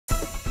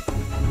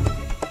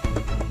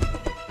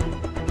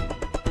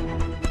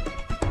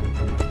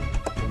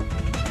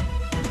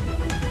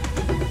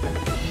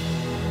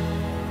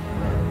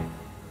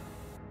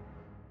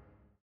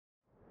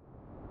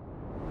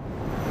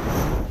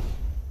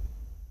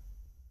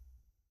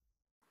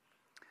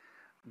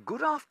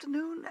Good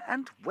afternoon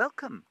and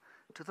welcome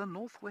to the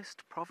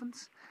Northwest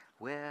Province,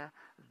 where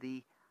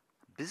the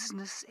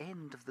business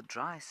end of the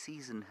dry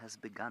season has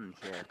begun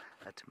here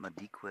at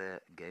Madikwe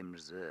Game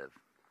Reserve.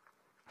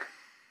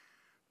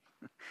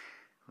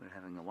 We're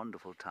having a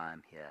wonderful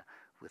time here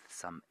with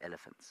some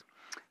elephants.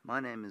 My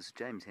name is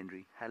James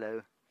Hendry.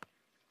 Hello.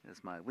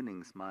 There's my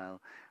winning smile.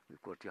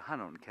 We've got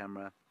Johan on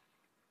camera.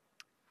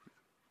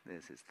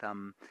 There's his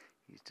thumb.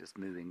 He's just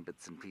moving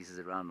bits and pieces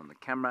around on the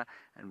camera,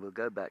 and we'll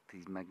go back to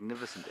these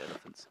magnificent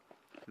elephants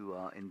who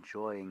are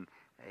enjoying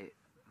a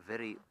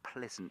very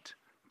pleasant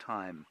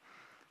time.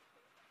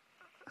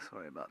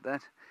 Sorry about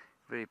that.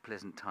 Very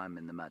pleasant time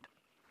in the mud.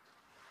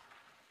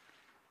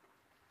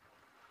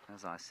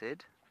 As I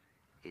said,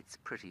 it's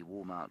pretty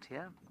warm out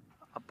here.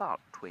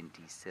 About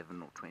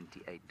 27 or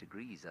 28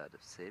 degrees, I'd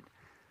have said,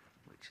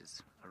 which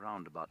is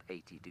around about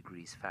 80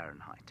 degrees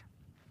Fahrenheit.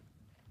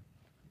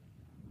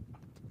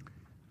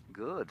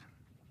 Good.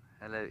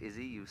 Hello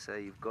Izzy, you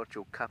say you've got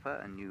your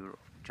cuppa and you're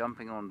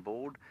jumping on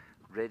board,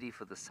 ready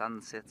for the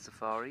sunset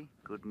safari.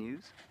 Good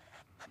news.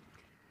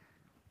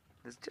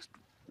 There's just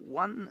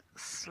one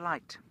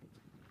slight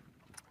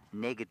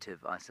negative,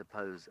 I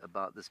suppose,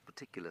 about this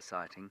particular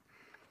sighting,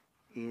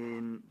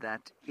 in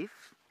that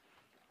if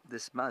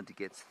this mud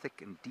gets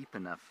thick and deep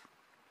enough,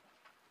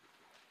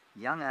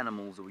 young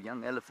animals or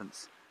young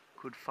elephants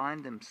could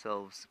find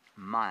themselves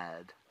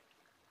mired,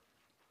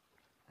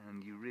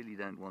 and you really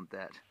don't want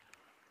that,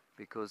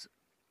 because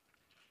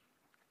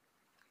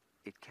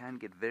it can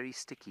get very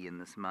sticky in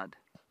this mud.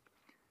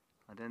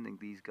 I don't think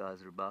these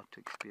guys are about to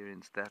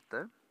experience that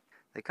though.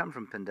 They come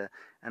from Pinda,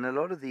 and a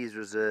lot of these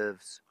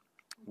reserves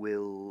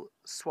will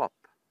swap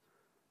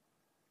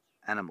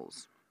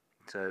animals.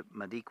 So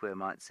Madikwe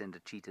might send a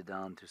cheetah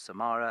down to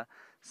Samara,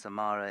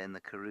 Samara in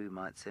the Karoo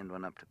might send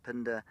one up to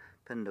Pinda,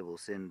 Pinda will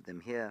send them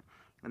here,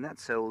 and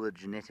that's how all the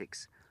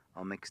genetics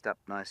are mixed up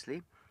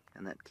nicely,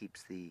 and that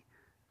keeps the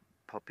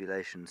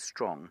population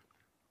strong.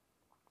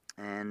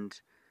 And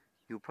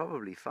you'll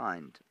probably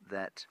find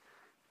that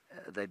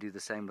they do the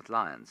same with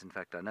lions. In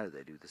fact, I know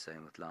they do the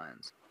same with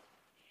lions.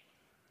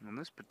 In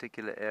this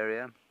particular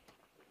area,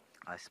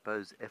 I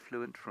suppose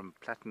effluent from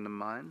platinum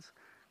mines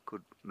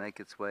could make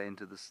its way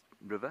into this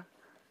river,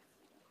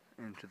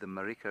 into the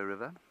Maribye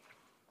River.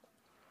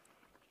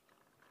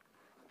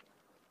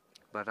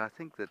 But I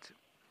think that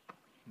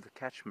the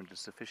catchment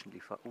is sufficiently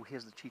far. Oh,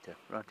 here's the cheetah,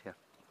 right here.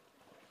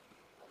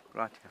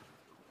 Right here.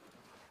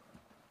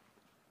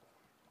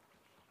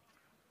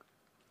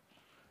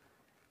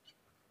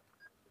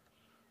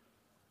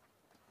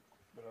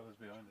 What others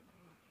behind it?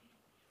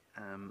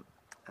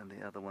 And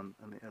the other one,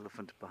 and the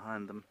elephant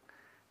behind them,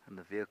 and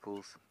the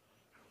vehicles.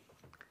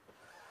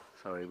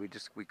 Sorry,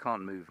 we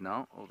can't move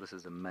now. Oh, this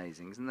is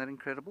amazing. Isn't that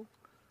incredible?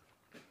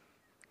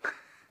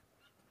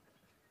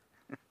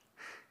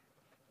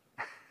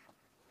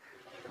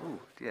 Oh,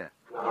 dear.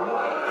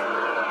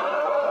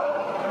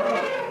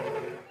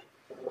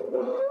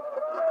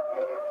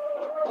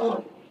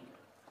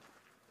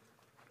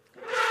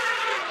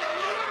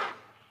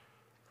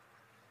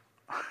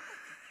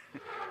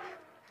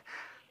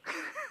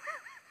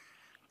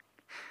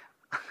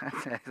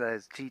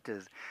 Those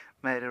cheetahs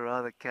made a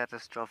rather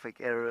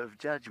catastrophic error of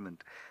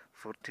judgment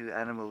for two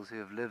animals who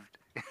have lived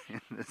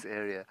in this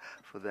area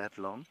for that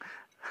long.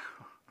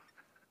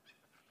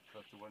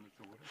 That's the one at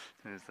the water.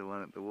 There's the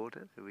one at the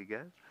water. Here we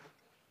go.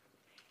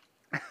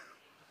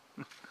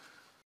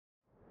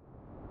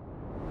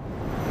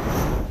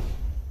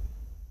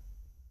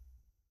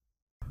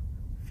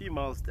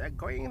 Females, they're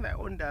going in their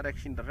own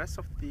direction. The rest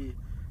of the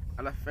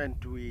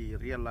elephant, we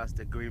realized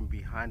they're going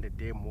behind the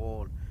dam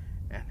wall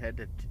and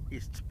headed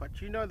east.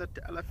 But you know that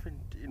the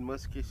elephant, in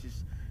most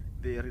cases,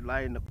 they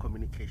rely on the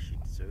communication.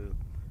 So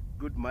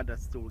good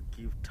mothers still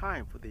give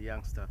time for the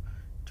youngster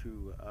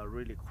to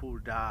really cool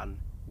down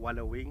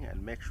wallowing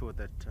and make sure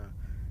that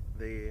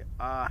they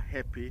are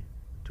happy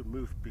to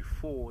move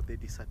before they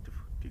decide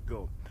to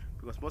go.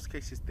 Because most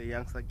cases the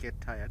youngster get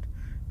tired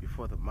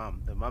before the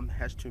mom. The mom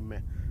has to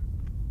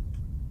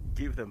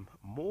give them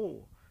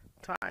more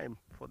time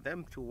for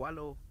them to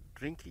wallow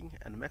drinking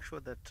and make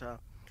sure that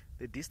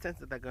the distance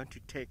that they're going to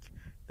take,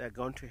 they're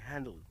going to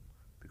handle,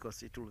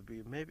 because it will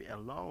be maybe a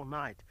long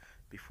night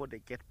before they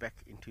get back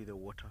into the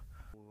water.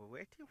 We're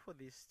waiting for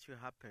this to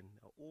happen.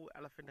 All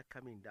elephants are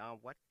coming down.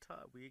 What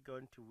we're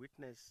going to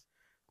witness,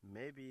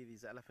 maybe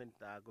these elephants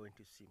are going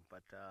to sink,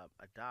 but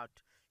I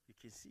doubt. You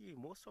can see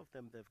most of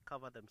them, they've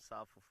covered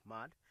themselves with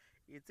mud.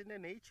 It's in the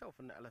nature of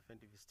an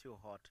elephant. If it's too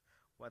hot,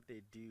 what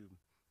they do,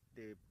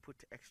 they put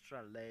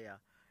extra layer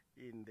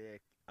in the,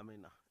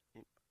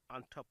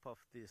 on top of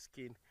the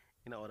skin,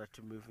 in order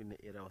to move in the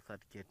area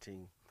without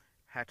getting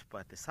hit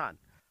by the sun.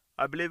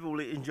 I believe we'll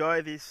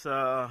enjoy this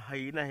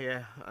hyena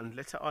here, and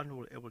later on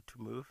we'll be able to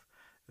move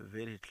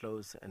very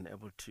close and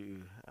able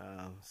to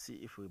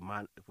see if we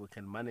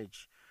can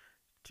manage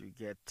to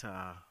get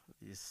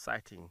this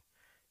sighting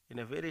in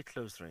a very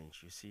close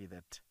range. You see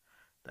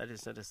that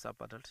is not a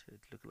sub-adult. It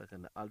looks like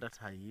an adult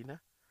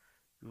hyena.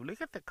 You look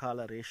at the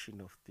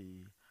coloration of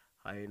the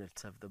hyena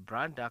itself, the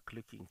brown dark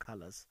looking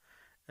colors,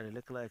 and it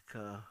looked like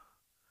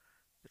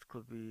it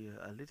could be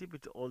a little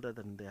bit older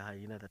than the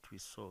hyena that we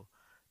saw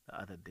the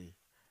other day.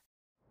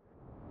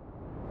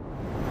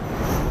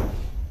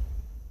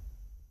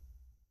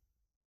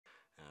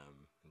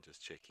 And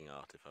just checking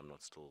out if I'm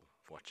not still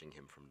watching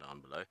him from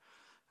down below.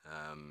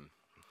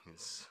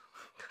 He's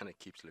kind of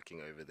keeps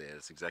looking over there.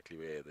 It's exactly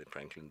where the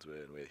Franklins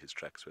were and where his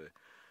tracks were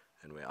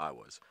and where I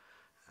was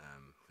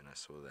when I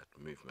saw that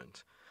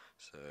movement.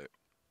 So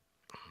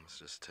I was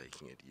just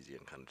taking it easy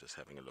and kind of just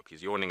having a look.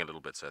 He's yawning a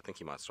little bit, so I think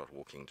he might start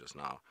walking just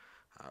now.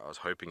 I was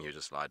hoping he'd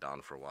just lie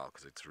down for a while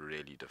because it's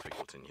really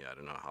difficult in here. I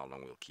don't know how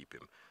long we'll keep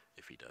him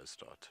if he does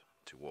start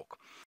to walk.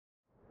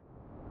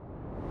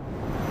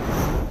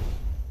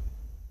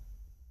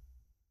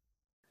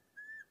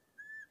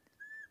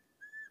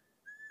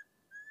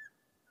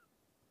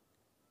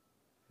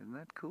 Isn't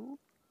that cool?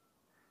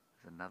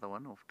 There's another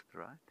one off to the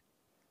right.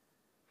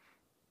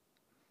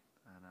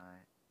 And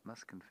I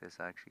must confess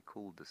I actually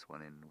called this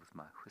one in with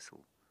my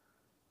whistle.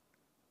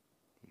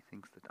 He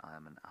thinks that I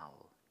am an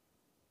owl.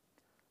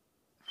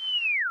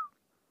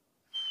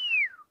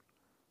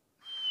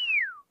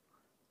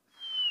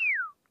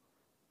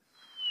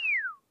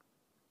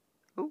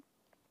 Oh!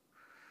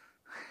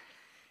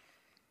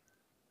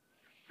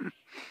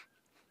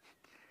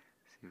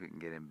 See if we can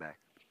get him back.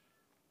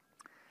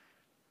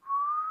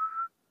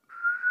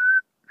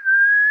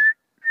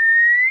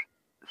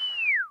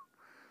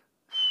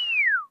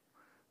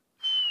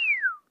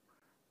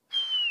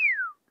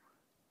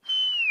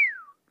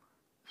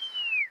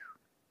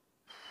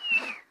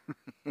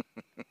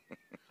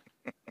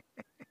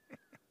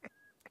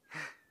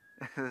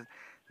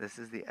 This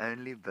is the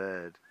only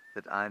bird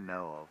that I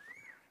know of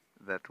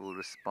that will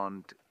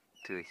respond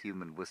to a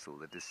human whistle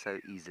that is so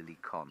easily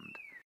conned.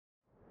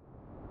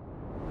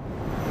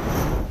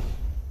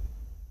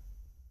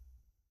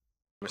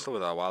 We're still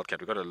with our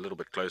wildcat. We got a little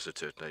bit closer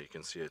to it now. You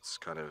can see it's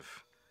kind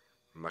of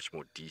much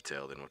more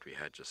detailed than what we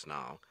had just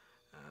now.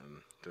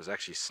 It was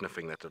actually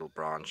sniffing that little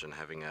branch and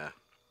having a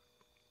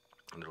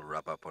little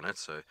rub up on it.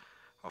 So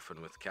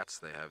often with cats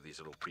they have these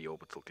little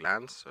preorbital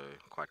glands, so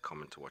quite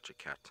common to watch a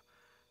cat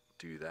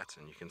do that.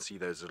 And you can see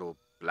those little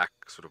black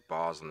sort of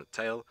bars on the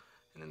tail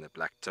and then the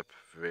black tip,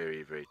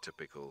 very, very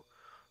typical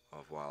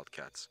of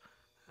wildcats.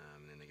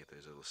 Then they get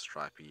those little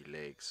stripy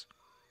legs.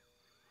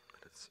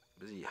 But it's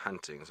busy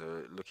hunting,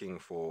 so looking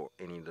for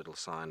any little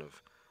sign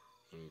of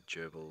any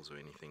gerbils or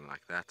anything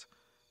like that.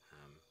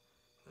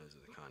 Those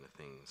are the kind of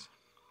things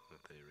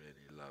that they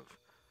really love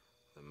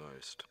the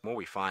most. The more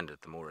we find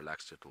it, the more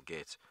relaxed it will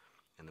get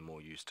and the more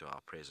used to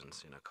our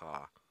presence in a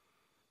car.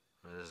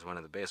 This is one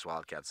of the best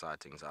wildcat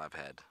sightings I've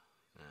had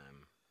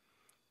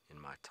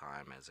in my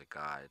time as a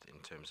guide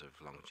in terms of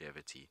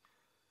longevity.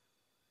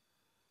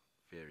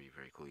 Very,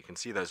 very cool. You can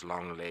see those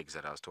long legs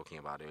that I was talking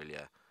about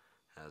earlier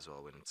as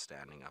well when it's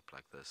standing up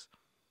like this.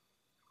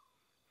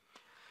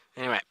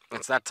 Anyway,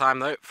 it's that time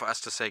though for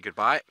us to say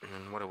goodbye,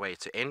 and what a way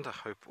to end. I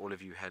hope all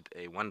of you had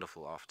a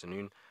wonderful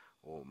afternoon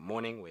or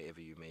morning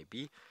wherever you may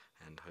be,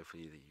 and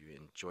hopefully that you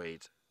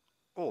enjoyed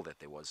all that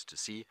there was to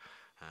see.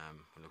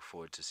 We look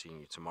forward to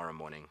seeing you tomorrow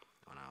morning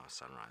on our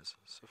sunrise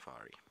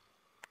safari.